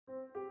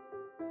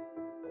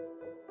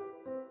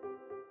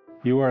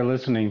You are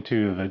listening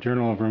to the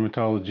Journal of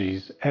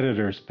Rheumatology's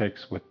Editor's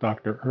Picks with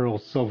Dr. Earl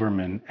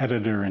Silverman,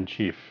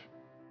 Editor-in-Chief.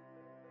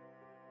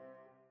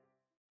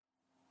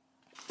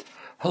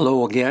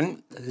 Hello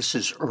again, this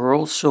is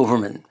Earl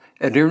Silverman,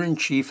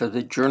 Editor-in-Chief of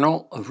the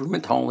Journal of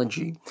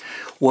Rheumatology.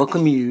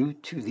 Welcome you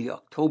to the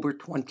October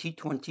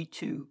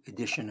 2022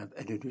 edition of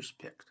Editor's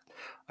Picks.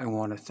 I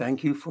want to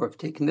thank you for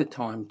taking the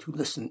time to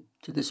listen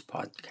to this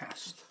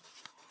podcast.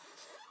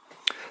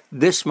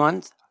 This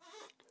month,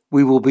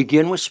 we will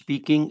begin with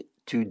speaking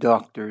to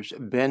Doctors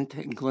Bent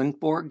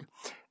Glintborg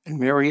and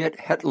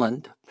Mariette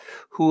Hetland,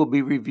 who will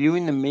be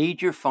reviewing the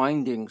major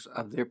findings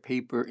of their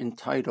paper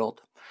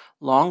entitled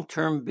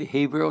Long-Term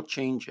Behavioral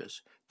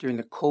Changes During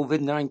the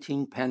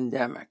COVID-19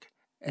 Pandemic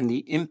and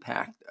the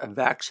Impact of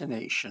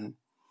Vaccination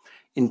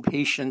in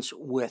Patients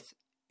with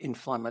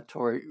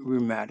Inflammatory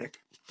Rheumatic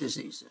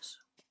Diseases.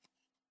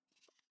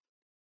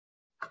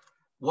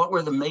 What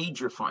were the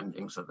major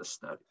findings of the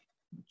study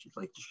that you'd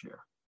like to share?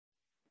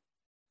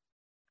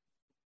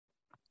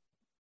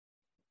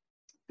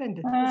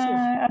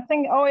 I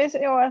think,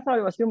 I thought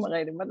it was you,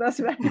 Merete, but that's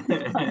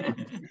fine.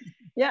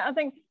 Yeah, I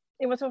think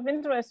it was of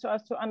interest to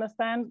us to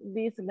understand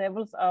these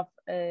levels of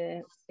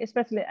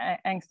especially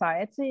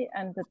anxiety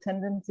and the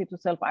tendency to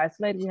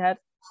self-isolate. We had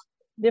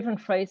different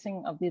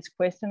phrasing of these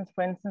questions.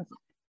 For instance,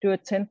 do you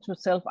tend to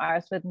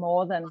self-isolate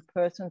more than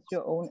persons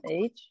your own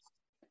age?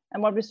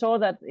 And what we saw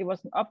that it was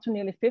up to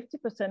nearly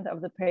 50%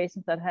 of the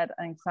patients that had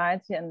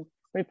anxiety and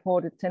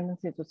reported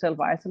tendency to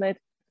self-isolate.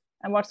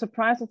 And what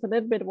surprised us a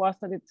little bit was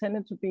that it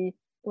tended to be, it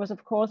was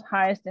of course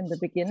highest in the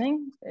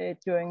beginning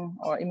during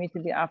or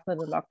immediately after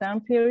the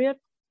lockdown period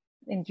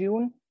in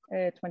June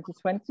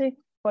 2020,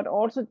 but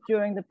also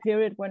during the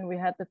period when we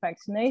had the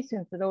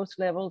vaccinations, those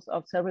levels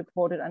of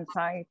self-reported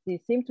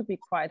anxiety seemed to be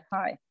quite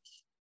high.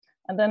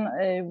 And then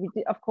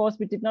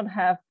we did not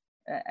have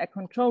a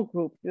control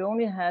group. We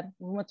only had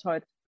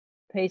rheumatoid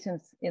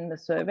patients in the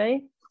survey,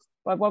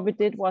 but what we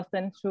did was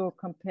then to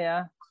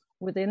compare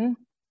within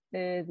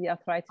the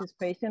arthritis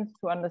patients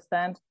to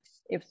understand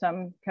if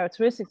some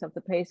characteristics of the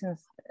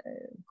patients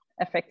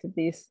affected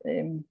these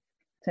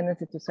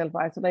tendency to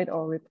self-isolate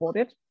or report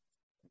it.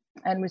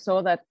 And we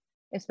saw that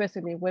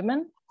especially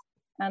women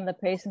and the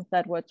patients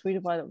that were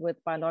treated with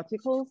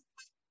biologicals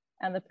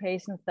and the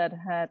patients that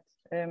had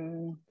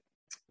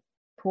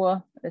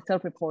poor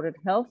self-reported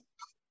health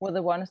were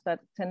the ones that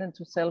tended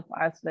to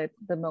self-isolate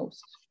the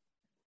most.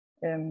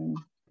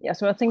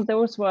 So I think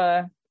those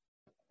were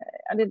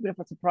a little bit of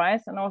a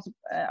surprise, and also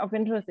of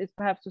interest is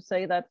perhaps to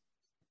say that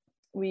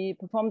we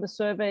performed the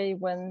survey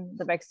when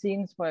the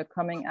vaccines were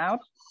coming out.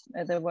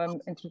 They were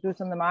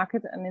introduced on the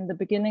market, and in the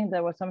beginning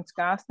there was some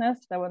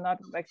scarceness. There were not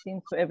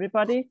vaccines for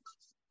everybody,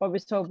 but we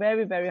saw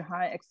very, very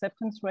high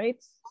acceptance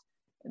rates.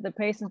 The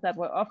patients that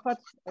were offered,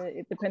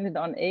 it depended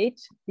on age.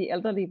 The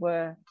elderly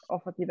were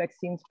offered the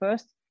vaccines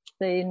first.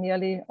 They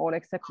nearly all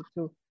accepted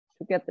to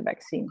get the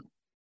vaccine.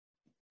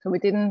 So we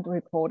didn't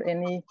report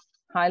any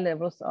high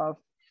levels of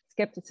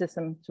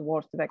skepticism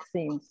towards the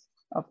vaccines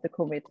of the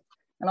COVID.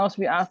 And also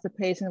we asked the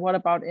patient, what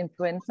about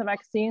influenza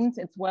vaccines?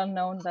 It's well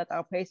known that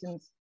our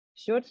patients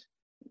should.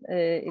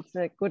 It's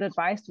a good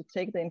advice to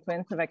take the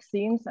influenza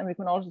vaccines. And we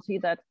can also see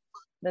that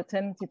the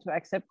tendency to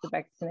accept the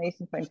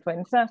vaccination for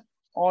influenza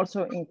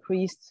also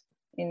increased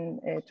in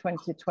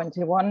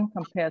 2021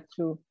 compared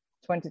to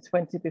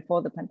 2020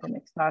 before the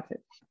pandemic started.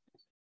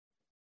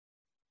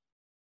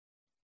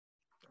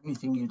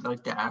 Anything you'd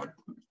like to add?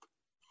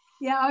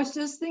 Yeah, I was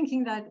just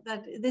thinking that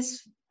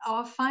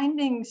our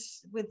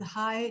findings with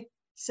high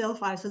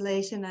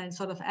self-isolation and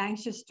sort of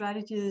anxious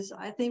strategies,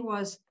 I think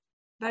was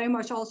very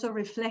much also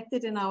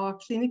reflected in our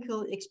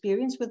clinical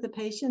experience with the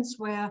patients,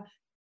 where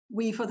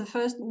we, for the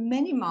first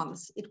many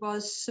months, it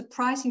was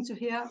surprising to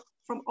hear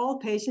from all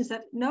patients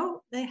that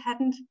no, they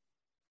hadn't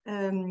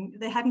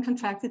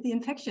contracted the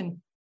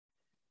infection.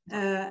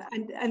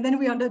 And then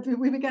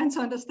we began to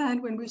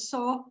understand when we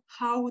saw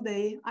how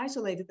they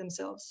isolated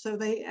themselves. So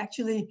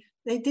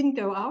they didn't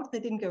go out, they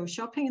didn't go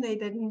shopping, they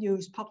didn't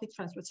use public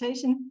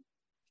transportation.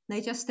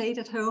 They just stayed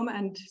at home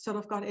and sort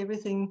of got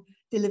everything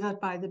delivered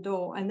by the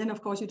door. And then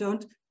of course you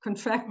don't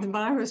contract the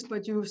virus,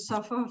 but you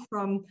suffer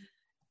from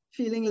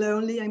feeling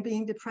lonely and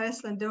being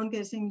depressed and don't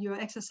getting your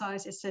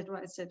exercise,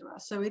 etc., etc.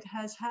 So it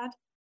has had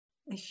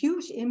a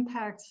huge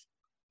impact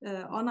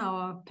on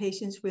our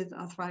patients with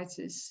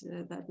arthritis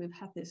that we've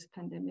had this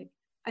pandemic.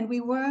 And we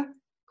were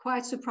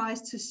quite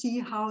surprised to see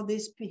how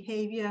this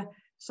behavior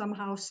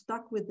somehow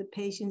stuck with the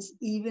patients,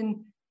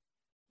 even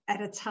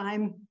at a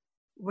time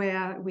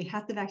where we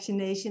had the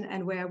vaccination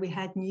and where we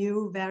had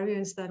new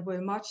variants that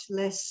were much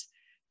less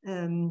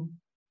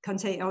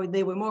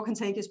they were more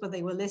contagious, but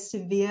they were less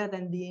severe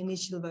than the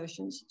initial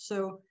versions.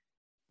 So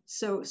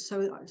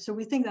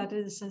we think that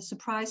is a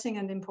surprising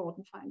and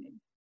important finding.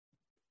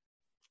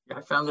 Yeah,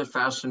 I found it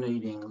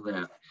fascinating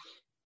that,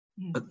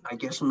 but I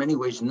guess in many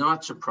ways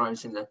not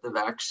surprising that the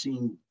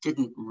vaccine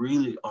didn't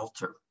really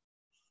alter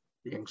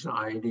the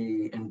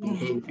anxiety and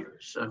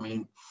behaviors. I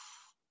mean,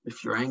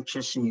 if you're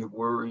anxious and you're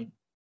worried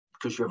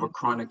because you have a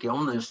chronic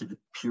illness, it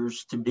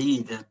appears to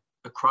be that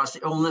across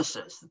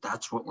illnesses.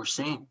 That's what we're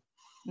seeing.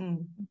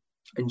 Mm.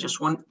 And just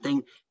one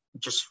thing,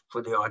 just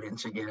for the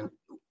audience again,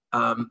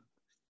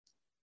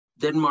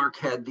 Denmark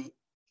had the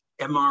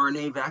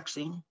mRNA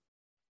vaccine.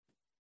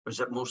 Was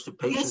that most of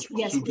patients?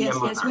 Yes. We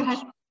had,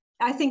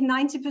 I think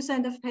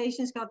 90% of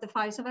patients got the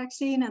Pfizer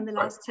vaccine, and the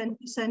last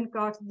 10%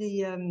 got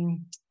the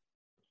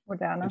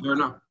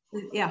Moderna.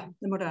 Yeah,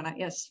 the Moderna,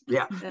 yes.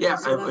 Yeah,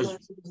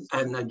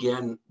 and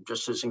again,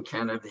 just as in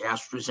Canada, the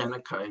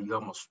AstraZeneca, you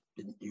almost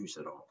didn't use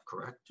it all,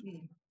 correct?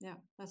 Yeah,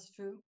 that's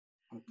true.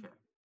 Okay.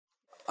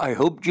 I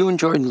hope you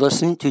enjoyed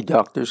listening to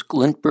Drs.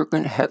 Glintberg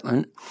and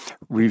Hetland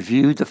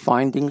review the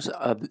findings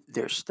of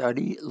their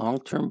study,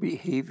 long-term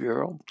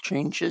behavioral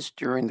changes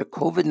during the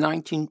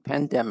COVID-19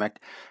 pandemic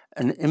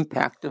and the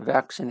impact of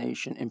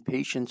vaccination in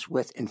patients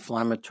with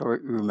inflammatory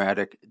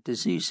rheumatic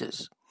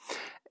diseases,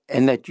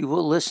 and that you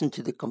will listen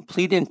to the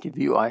complete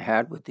interview I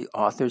had with the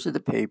authors of the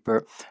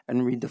paper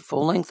and read the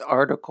full-length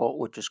article,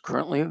 which is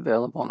currently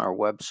available on our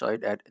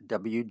website at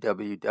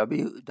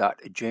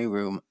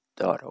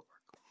www.jrheum.org.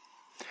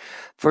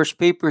 First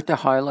paper to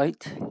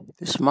highlight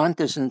this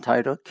month is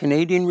entitled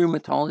Canadian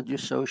Rheumatology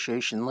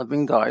Association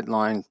Living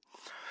Guideline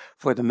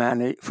for the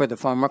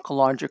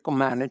Pharmacological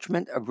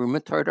Management of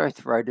Rheumatoid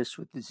Arthritis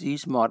with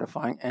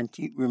Disease-Modifying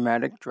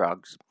Anti-Rheumatic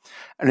Drugs,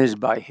 and is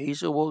by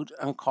Hazelwood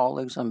and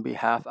colleagues on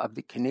behalf of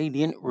the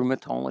Canadian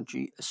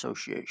Rheumatology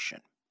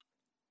Association.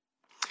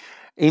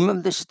 Aim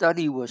of the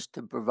study was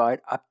to provide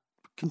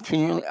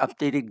continually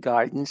updated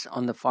guidance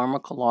on the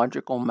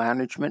pharmacological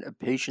management of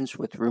patients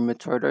with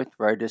rheumatoid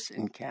arthritis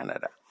in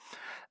Canada.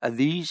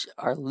 These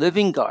are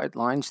living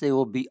guidelines. They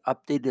will be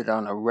updated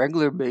on a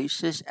regular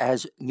basis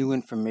as new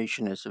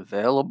information is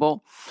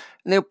available,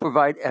 and they'll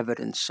provide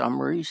evidence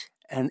summaries,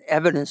 and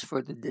evidence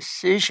for the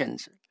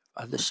decisions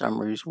of the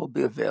summaries will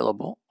be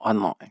available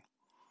online.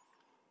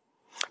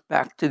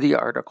 Back to the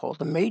article.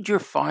 The major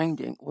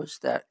finding was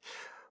that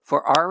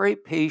for RA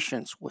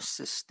patients with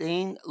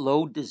sustained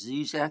low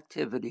disease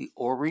activity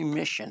or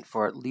remission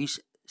for at least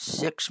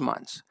 6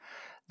 months,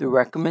 the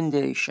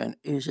recommendation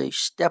is a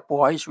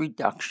stepwise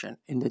reduction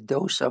in the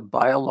dose of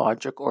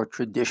biologic or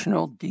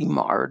traditional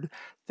DMARD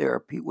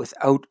therapy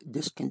without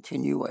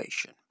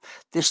discontinuation.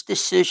 This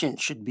decision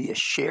should be a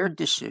shared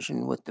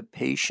decision with the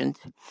patient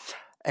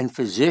and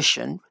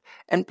physician,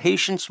 and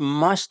patients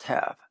must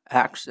have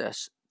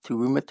access to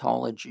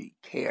rheumatology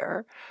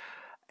care,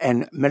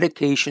 and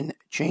medication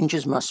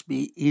changes must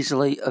be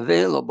easily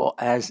available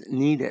as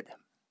needed.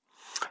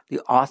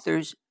 The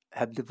authors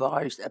have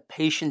devised a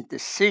patient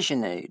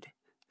decision aid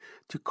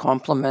to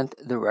complement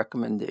the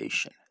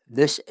recommendation.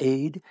 This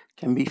aid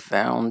can be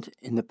found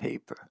in the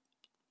paper.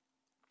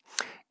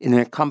 In an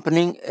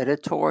accompanying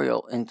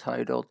editorial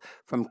entitled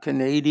From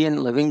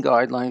Canadian Living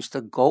Guidelines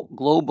to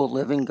Global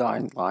Living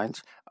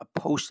Guidelines, A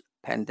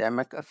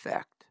Post-Pandemic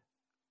Effect,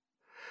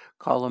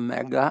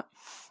 Kalamega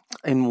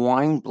and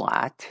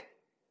Weinblatt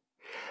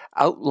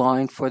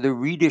outline for the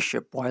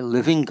readership why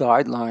living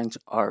guidelines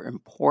are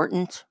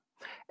important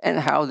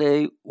and how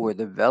they were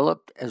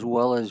developed, as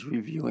well as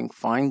reviewing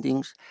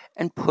findings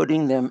and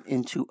putting them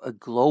into a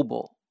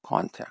global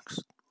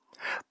context.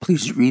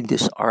 Please read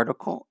this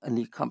article and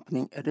the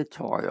accompanying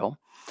editorial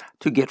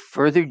to get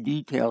further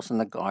details on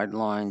the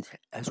guidelines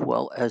as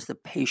well as the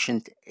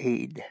patient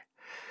aid.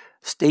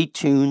 Stay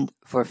tuned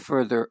for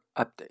further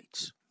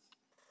updates.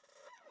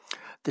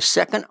 The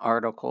second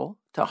article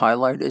to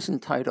highlight is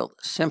entitled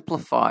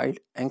Simplified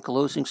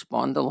Ankylosing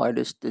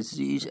Spondylitis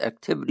Disease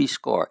Activity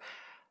Score,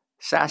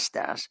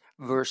 SASDAS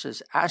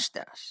versus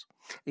ASDAS,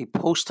 a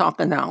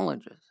post-hoc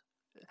analysis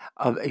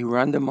of a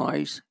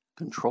randomized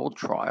controlled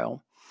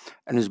trial,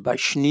 and is by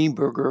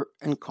Schneeberger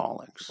and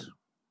colleagues.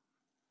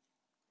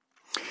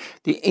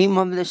 The aim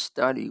of this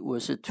study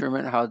was to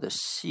determine how the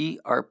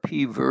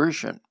CRP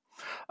version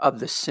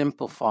of the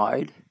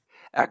simplified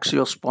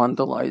axial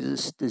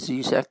spondylitis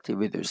disease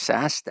activity, the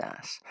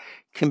SASDAS,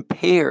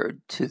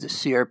 compared to the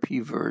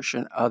CRP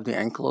version of the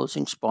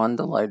ankylosing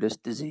spondylitis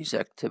disease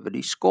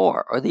activity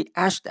score, or the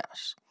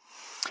ASDAS,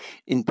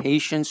 in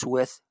patients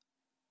with,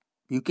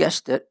 you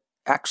guessed it,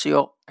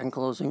 axial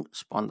ankylosing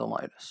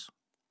spondylitis.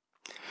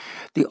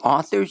 The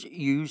authors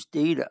used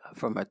data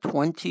from a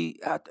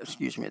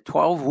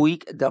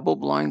 12-week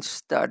double-blind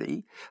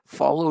study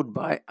followed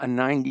by a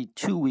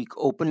 92-week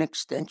open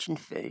extension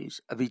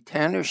phase of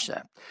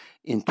etanercept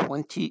in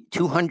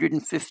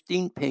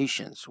 215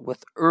 patients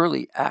with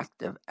early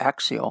active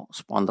axial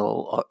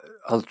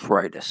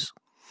spondyloarthritis.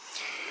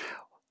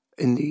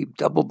 In the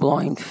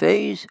double-blind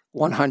phase,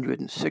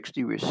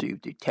 160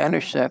 received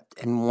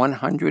etanercept and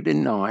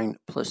 109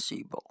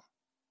 placebo.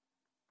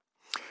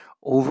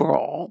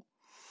 Overall,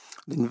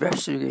 the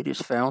investigators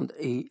found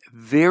a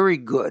very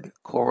good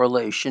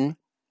correlation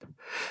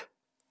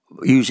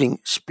using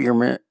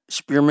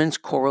Spearman's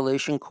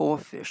correlation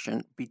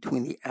coefficient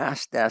between the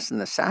ASDAS and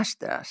the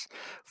SASDAS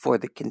for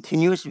the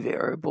continuous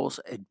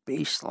variables at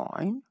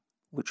baseline,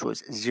 which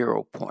was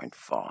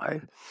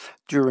 0.5,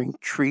 during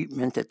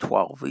treatment at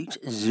 12 weeks,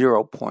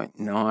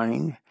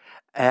 0.9,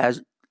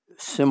 as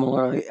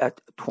similarly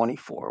at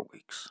 24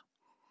 weeks.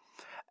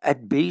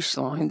 At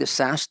baseline, the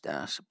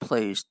SASDAS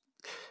placed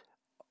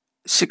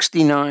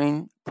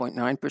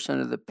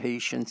 69.9% of the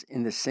patients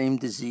in the same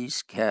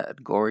disease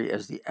category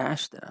as the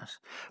ASDAS,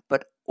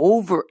 but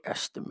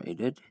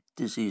overestimated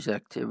disease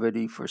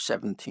activity for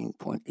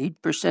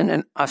 17.8%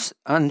 and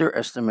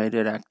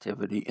underestimated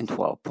activity in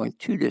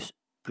 12.2%.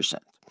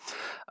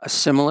 A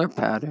similar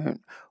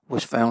pattern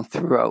was found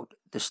throughout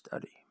the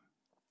study.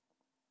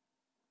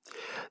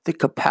 The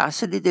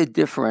capacity to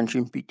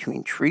differentiate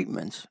between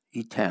treatments,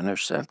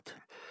 etanercept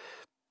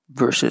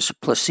versus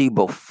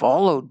placebo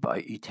followed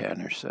by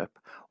etanercept,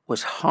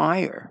 was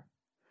higher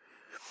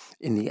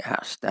in the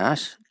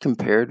ASDAS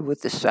compared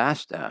with the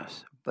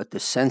SASDAS, but the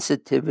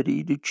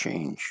sensitivity to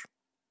change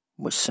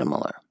was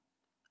similar.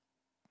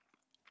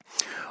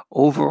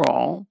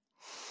 Overall,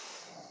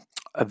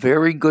 a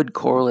very good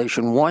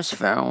correlation was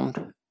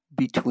found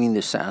between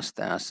the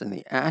SASDAS and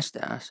the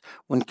ASDAS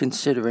when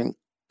considering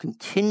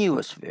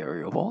continuous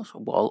variables,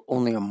 while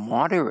only a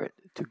moderate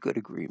to good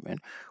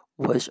agreement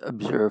was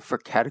observed for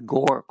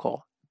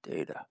categorical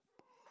data.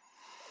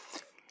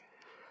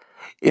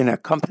 In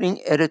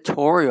accompanying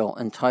editorial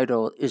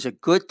entitled, "Is it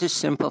Good to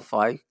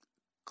Simplify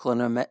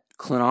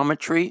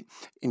Clinometry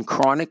in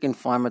Chronic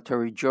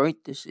Inflammatory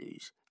Joint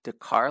Disease?"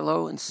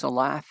 DiCarlo and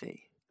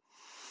Salafi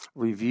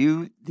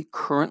reviewed the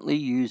currently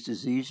used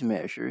disease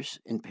measures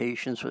in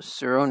patients with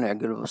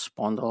seronegative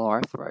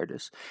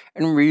spondyloarthritis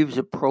and reviewed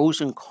the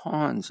pros and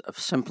cons of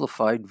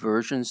simplified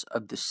versions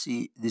of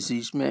the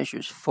disease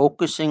measures,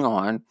 focusing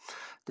on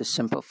the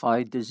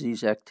simplified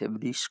disease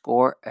activity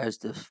score as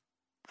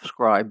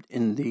described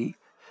in the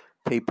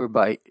paper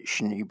by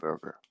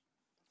Schneeberger.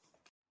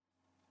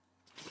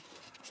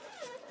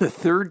 The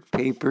third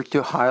paper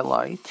to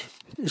highlight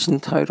is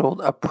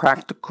entitled "A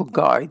Practical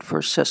Guide for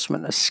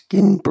Assessment of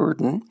Skin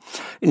Burden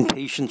in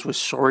Patients with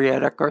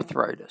Psoriatic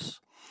Arthritis."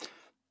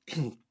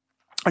 It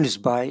is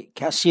by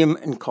Kassiam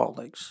and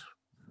colleagues.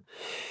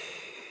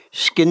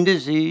 Skin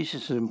disease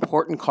is an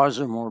important cause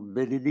of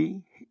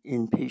morbidity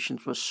in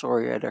patients with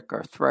psoriatic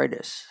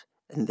arthritis,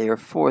 and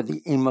therefore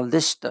the aim of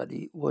this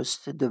study was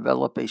to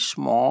develop a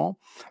small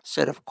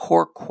set of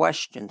core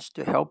questions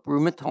to help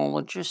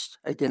rheumatologists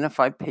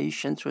identify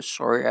patients with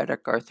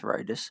psoriatic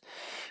arthritis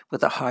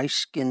with a high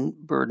skin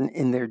burden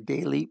in their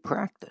daily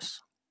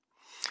practice.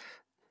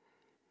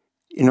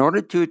 In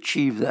order to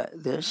achieve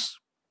this,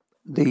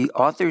 the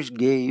authors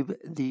gave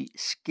the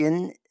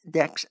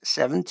Skindex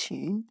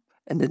 17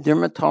 and the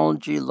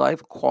Dermatology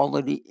Life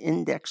Quality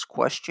Index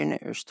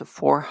questionnaires to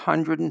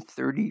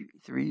 413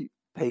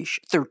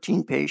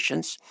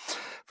 patients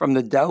from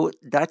the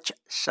Dutch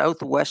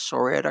Southwest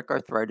Psoriatic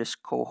Arthritis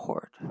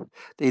cohort.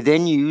 They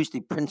then used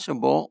the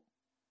principal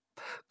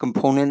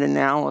component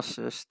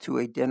analysis to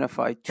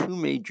identify two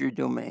major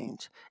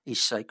domains, a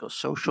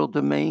psychosocial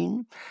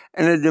domain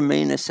and a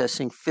domain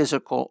assessing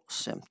physical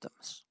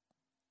symptoms.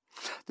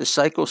 The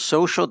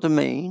psychosocial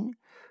domain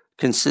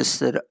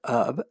consisted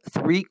of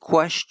 3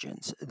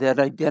 questions that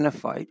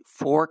identified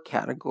 4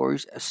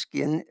 categories of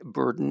skin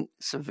burden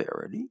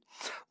severity,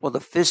 while the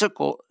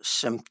physical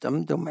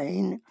symptom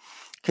domain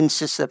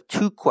consists of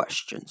 2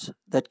 questions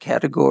that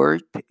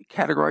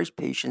categorize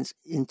patients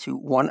into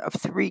one of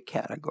 3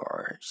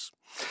 categories.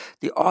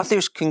 The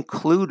authors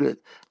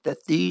concluded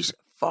that these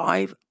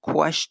 5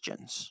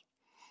 questions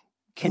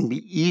can be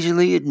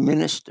easily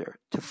administered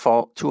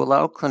to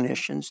allow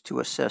clinicians to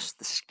assess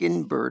the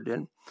skin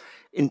burden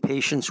in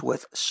patients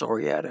with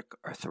psoriatic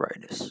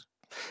arthritis.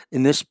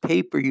 In this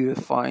paper, you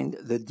find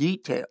the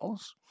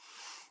details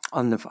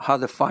on how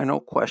the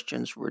final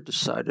questions were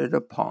decided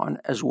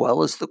upon, as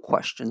well as the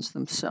questions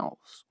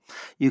themselves.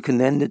 You can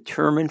then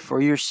determine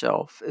for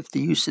yourself if the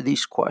use of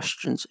these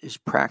questions is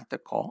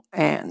practical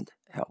and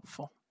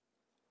helpful.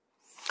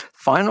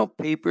 Final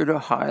paper to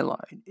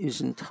highlight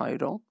is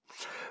entitled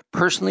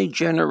 "Personally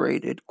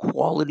Generated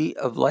Quality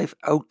of Life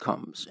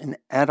Outcomes in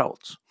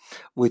Adults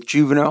with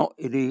Juvenile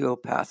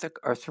Idiopathic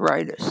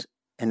Arthritis,"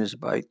 and is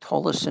by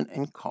Tollison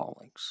and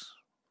colleagues.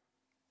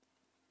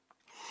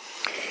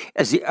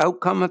 As the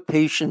outcome of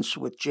patients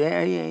with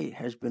JIA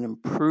has been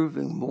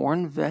improving, more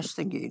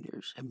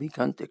investigators have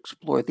begun to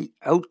explore the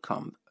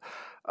outcome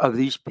of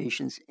these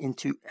patients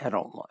into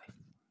adult life.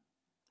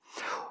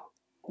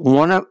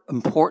 One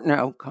important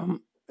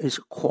outcome is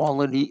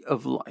quality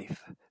of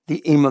life.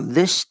 The aim of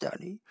this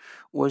study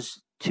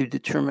was to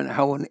determine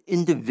how an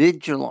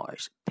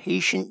individualized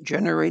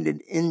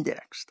patient-generated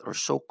index, or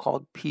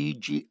so-called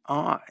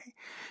PGI,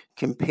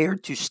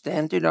 compared to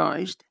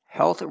standardized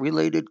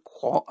health-related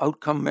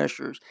outcome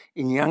measures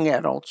in young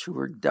adults who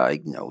were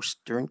diagnosed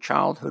during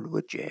childhood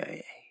with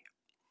JIA.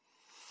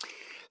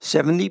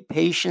 70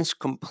 patients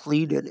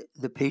completed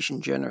the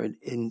patient-generated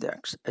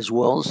index, as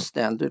well as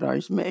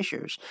standardized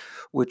measures,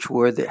 which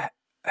were the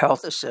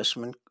Health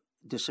Assessment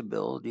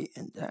Disability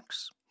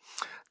Index,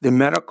 the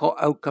Medical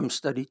Outcome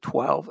Study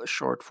 12, a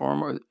short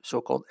form, or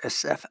so-called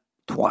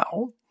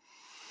SF-12,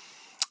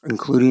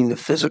 including the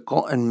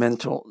physical and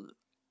mental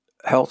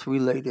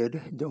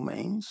health-related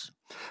domains,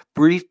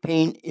 Brief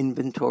Pain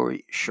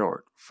Inventory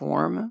short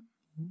form,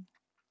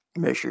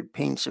 measured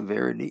pain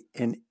severity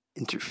in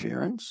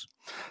interference,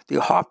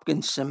 the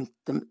Hopkins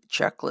Symptom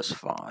Checklist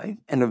 5,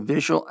 and a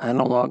visual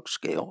analog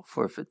scale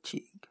for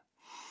fatigue.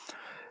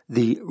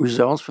 The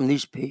results from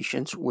these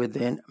patients were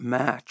then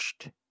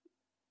matched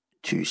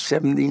to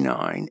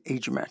 79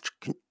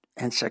 age-matched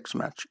and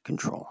sex-matched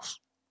controls.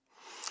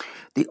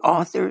 The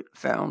author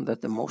found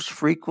that the most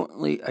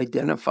frequently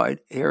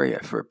identified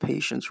area for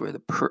patients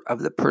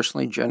of the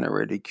personally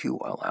generated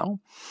QOL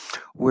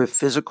were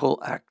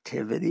physical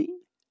activity,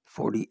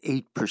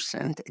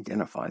 48%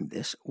 identified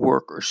this,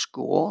 work or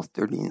school,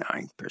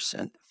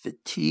 39%,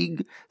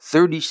 fatigue,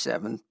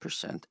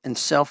 37%, and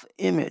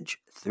self-image,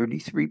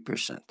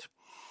 33%.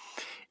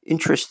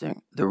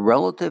 Interesting, the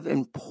relative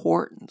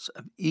importance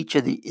of each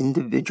of the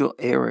individual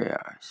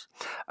areas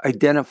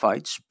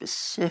identified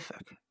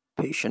specific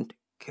patient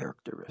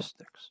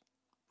characteristics.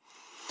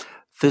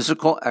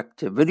 Physical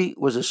activity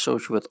was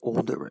associated with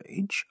older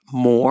age,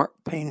 more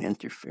pain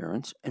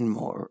interference, and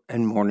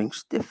morning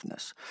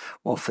stiffness,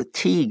 while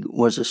fatigue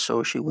was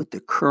associated with the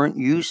current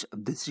use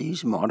of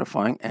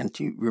disease-modifying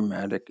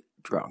anti-rheumatic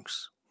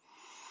drugs.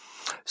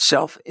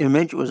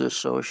 Self-image was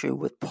associated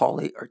with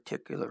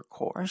polyarticular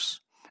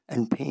course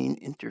and pain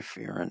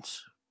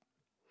interference.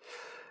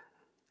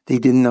 They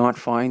did not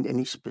find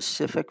any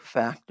specific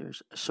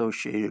factors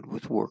associated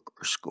with work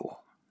or school.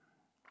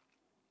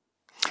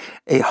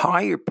 A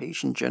higher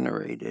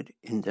patient-generated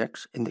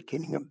index,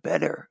 indicating a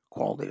better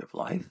quality of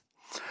life,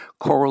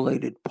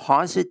 correlated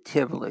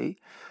positively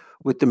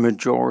with the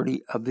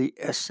majority of the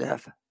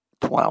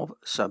SF-12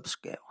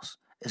 subscales.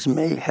 As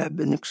may have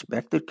been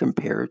expected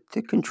compared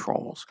to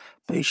controls,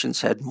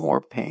 patients had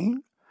more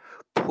pain,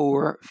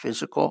 poor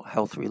physical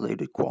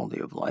health-related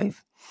quality of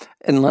life,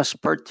 and less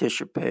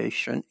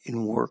participation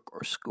in work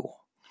or school.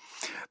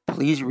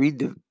 Please read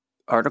the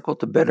article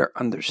to better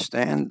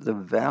understand the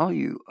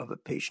value of a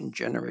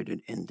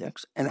patient-generated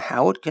index and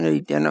how it can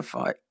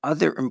identify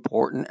other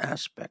important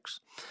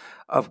aspects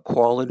of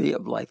quality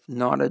of life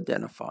not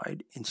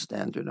identified in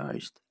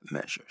standardized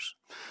measures.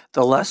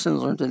 The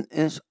lessons learned in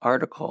this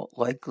article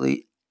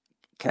likely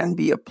can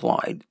be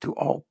applied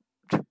to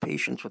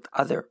patients with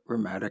other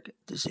rheumatic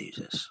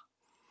diseases.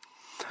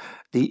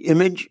 The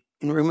image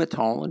in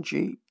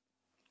rheumatology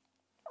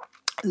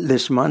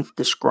this month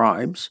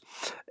describes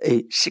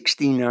a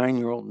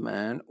 69-year-old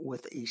man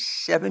with a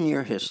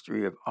 7-year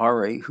history of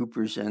RA who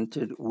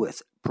presented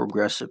with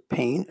progressive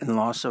pain and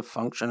loss of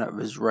function of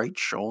his right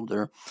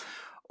shoulder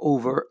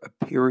over a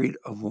period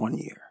of 1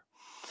 year.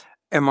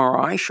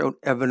 MRI showed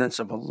evidence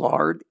of a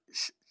large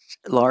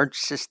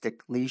cystic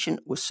lesion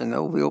with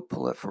synovial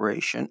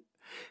proliferation,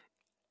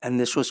 and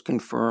this was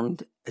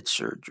confirmed at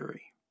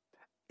surgery.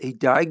 A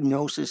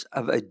diagnosis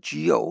of a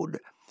geode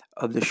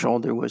of the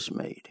shoulder was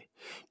made.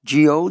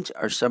 Geodes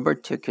are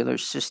subarticular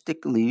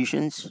cystic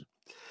lesions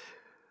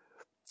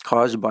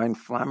caused by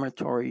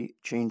inflammatory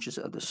changes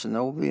of the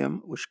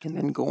synovium, which can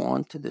then go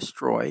on to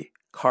destroy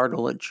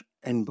cartilage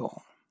and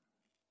bone.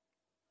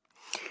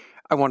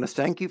 I want to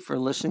thank you for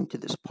listening to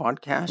this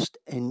podcast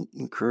and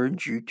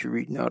encourage you to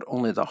read not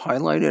only the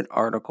highlighted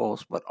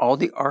articles, but all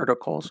the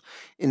articles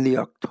in the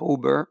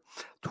October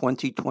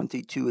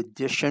 2022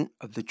 edition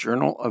of the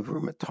Journal of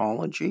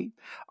Rheumatology,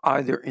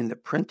 either in the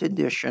print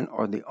edition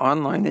or the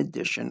online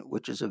edition,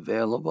 which is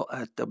available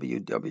at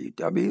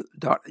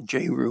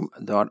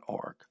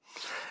www.jrheum.org.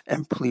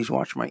 And please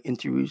watch my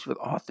interviews with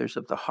authors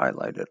of the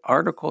highlighted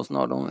articles,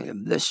 not only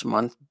of this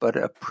month, but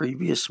of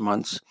previous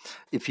months,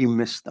 if you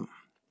missed them.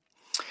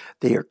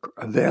 They are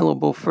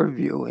available for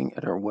viewing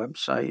at our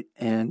website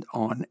and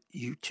on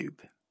YouTube.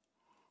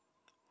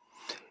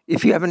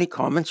 If you have any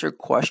comments or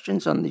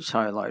questions on these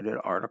highlighted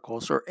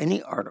articles or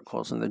any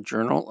articles in the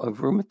Journal of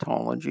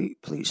Rheumatology,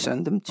 please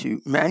send them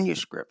to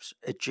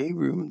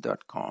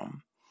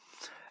manuscripts@jrheum.com.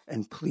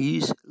 And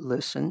please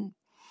listen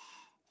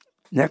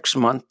next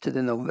month to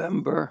the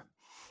November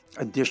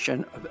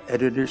edition of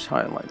Editor's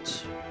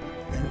Highlights.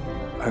 And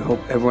I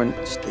hope everyone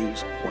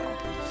stays well.